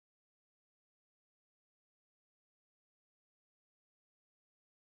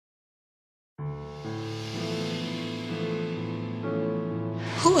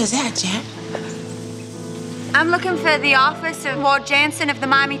Who is that, Jack? I'm looking for the office of Ward Jansen of the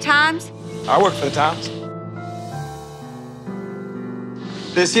Miami Times. I work for the Times.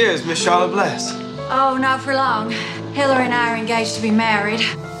 This here is Miss Charlotte Bless. Oh, not for long. Hillary and I are engaged to be married.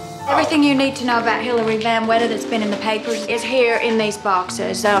 Everything you need to know about Hillary Van Wetter that's been in the papers is here in these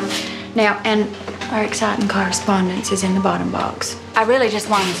boxes. Now, and our exciting correspondence is in the bottom box. I really just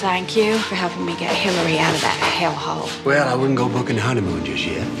want to thank you for helping me get Hillary out of that hellhole. Well, I wouldn't go booking the honeymoon just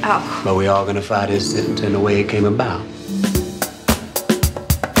yet. Oh. But we are gonna fight this sentence in the way it came about.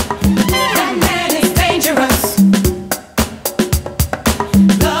 That man is dangerous.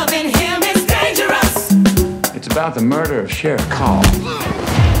 Loving him is dangerous. It's about the murder of Sheriff Call.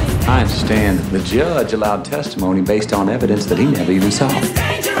 I understand that the judge allowed testimony based on evidence that he never even saw. That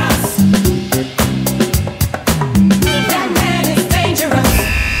man is dangerous.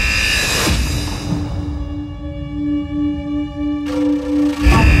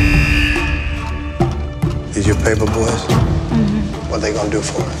 These your paper boys? What are they gonna do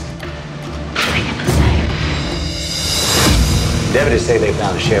for us? Deputies say they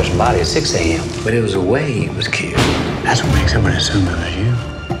found the sheriff's body at 6 a.m., but it was the way he was killed. That's what makes everybody assume it was you.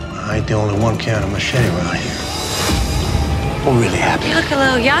 I ain't the only one carrying a machete around here. What really happened? You look a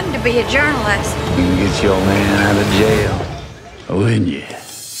little young to be a journalist. You can get your man out of jail, wouldn't you?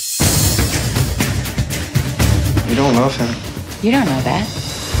 You don't love him. You don't know that.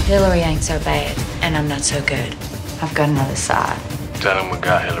 Hillary ain't so bad, and I'm not so good. I've got another side. Tell him we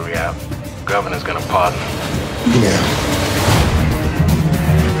got Hillary out. Governor's gonna pardon him. Yeah.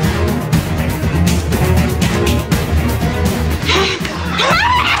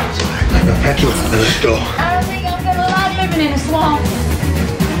 Pack you up in the store. I don't think I'm gonna like living in a swamp.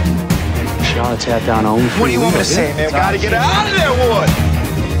 Charlotte tapped down on. What do you want me to say, man? Gotta get her out of there, Ward.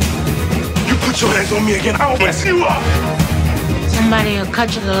 You put your hands on me again, I'll mess you up. Somebody will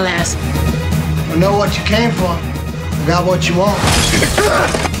cut you to the last. I know what you came for. You got what you want.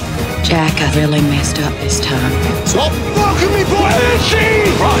 Jack, I really messed up this time. Stop fucking me, boy!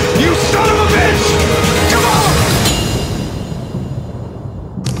 You son of a bitch! Come on!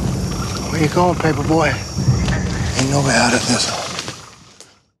 Where you going, Paperboy? Ain't no way out of this.